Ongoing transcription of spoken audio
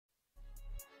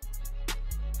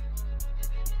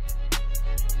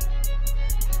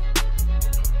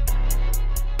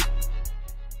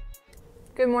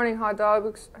Good morning, hot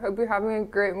dogs. Hope you're having a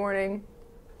great morning.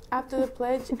 After the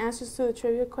pledge, answers to the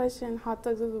trivia question, hot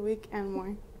dogs of the week, and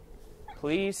more.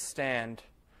 Please stand.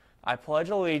 I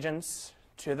pledge allegiance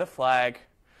to the flag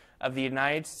of the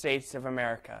United States of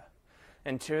America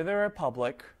and to the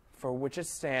republic for which it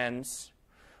stands,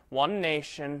 one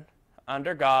nation,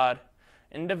 under God,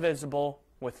 indivisible,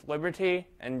 with liberty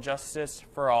and justice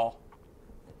for all.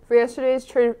 For yesterday's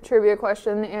trivia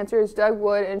question, the answers Doug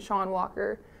Wood and Sean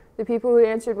Walker. The people who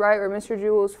answered right were Mr.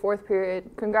 Jewell's fourth period.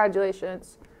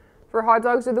 Congratulations. For hot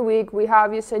dogs of the week, we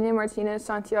have Yesenia Martinez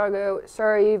Santiago,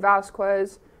 Sari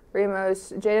Vasquez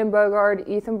Ramos, Jaden Bogard,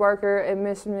 Ethan Barker, and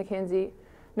Miss McKenzie.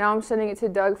 Now I'm sending it to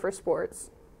Doug for sports.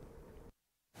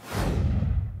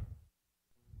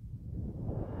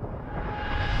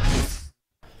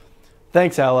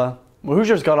 Thanks, Ella. Well,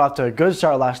 Hoosiers got off to a good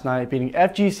start last night, beating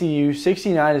FGCU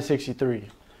 69-63.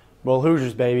 Roll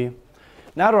Hoosiers, baby.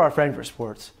 Now to our Frankfurt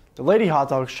sports. The Lady Hot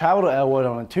Dogs traveled to Elwood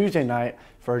on a Tuesday night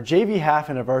for a JV half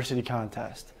and a varsity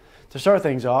contest. To start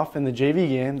things off, in the JV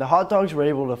game, the Hot Dogs were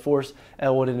able to force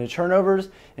Elwood into turnovers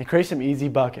and create some easy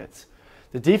buckets.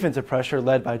 The defensive pressure,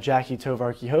 led by Jackie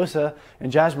Tovar-Quijosa and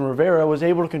Jasmine Rivera, was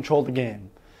able to control the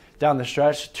game. Down the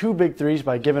stretch, two big threes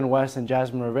by Given West and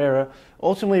Jasmine Rivera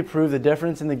ultimately proved the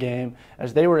difference in the game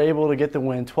as they were able to get the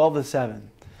win 12-7.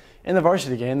 In the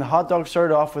varsity game, the Hot Dogs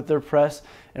started off with their press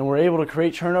and were able to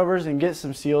create turnovers and get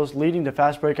some steals, leading to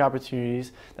fast break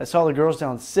opportunities that saw the girls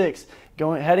down 6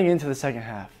 heading into the second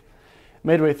half.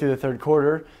 Midway through the third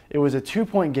quarter, it was a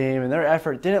 2-point game and their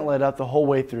effort didn't let up the whole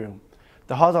way through.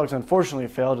 The Hot Dogs unfortunately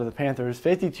fell to the Panthers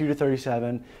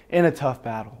 52-37 in a tough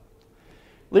battle.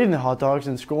 Leading the Hot Dogs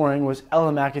in scoring was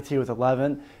Ella McAtee with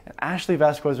 11 and Ashley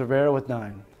Vasquez Rivera with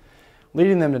 9.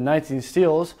 Leading them to 19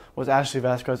 steals was Ashley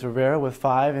Vasquez Rivera with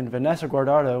 5 and Vanessa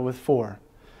Guardado with 4.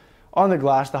 On the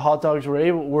glass, the Hot Dogs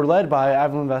were led by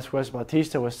Evelyn Vasquez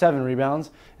Bautista with 7 rebounds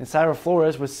and Syra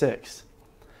Flores with 6.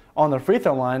 On the free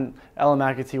throw line, Ella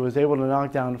McAtee was able to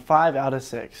knock down 5 out of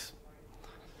 6.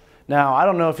 Now, I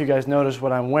don't know if you guys noticed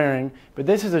what I'm wearing, but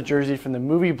this is a jersey from the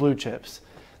movie Blue Chips.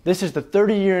 This is the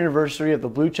 30-year anniversary of the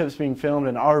Blue Chips being filmed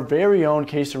in our very own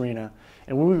Case Arena,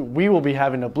 and we will be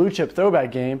having a Blue Chip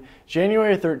throwback game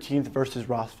January 13th versus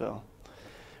Rossville.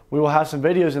 We will have some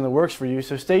videos in the works for you,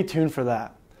 so stay tuned for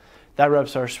that. That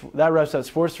wraps up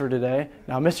sports for today.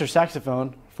 Now, Mr.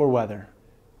 Saxophone for weather.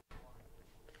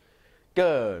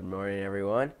 Good morning,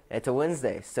 everyone. It's a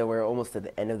Wednesday, so we're almost at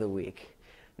the end of the week.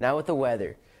 Now with the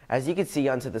weather, as you can see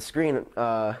onto the screen,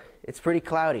 it's pretty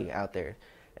cloudy out there,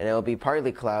 and it will be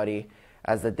partly cloudy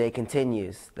as the day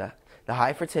continues. The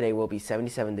high for today will be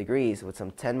 77 degrees with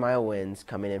some 10-mile winds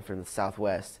coming in from the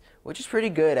southwest, which is pretty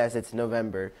good as it's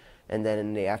November. And then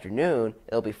in the afternoon,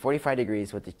 it'll be 45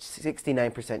 degrees with a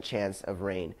 69% chance of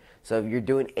rain. So if you're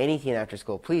doing anything after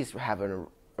school, please have a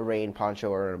rain poncho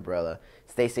or an umbrella.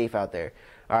 Stay safe out there.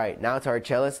 All right, now to our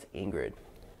cellist, Ingrid.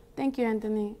 Thank you,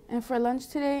 Anthony. And for lunch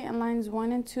today, in lines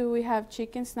 1 and 2, we have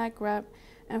chicken snack wrap.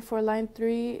 And for line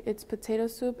 3, it's potato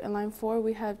soup. And line 4,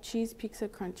 we have cheese pizza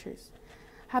crunchers.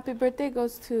 Happy birthday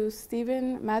goes to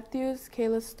Stephen Matthews,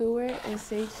 Kayla Stewart, and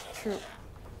Sage Troop.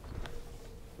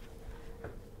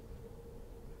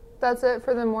 That's it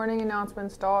for the morning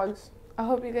announcements, dogs. I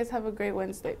hope you guys have a great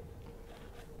Wednesday.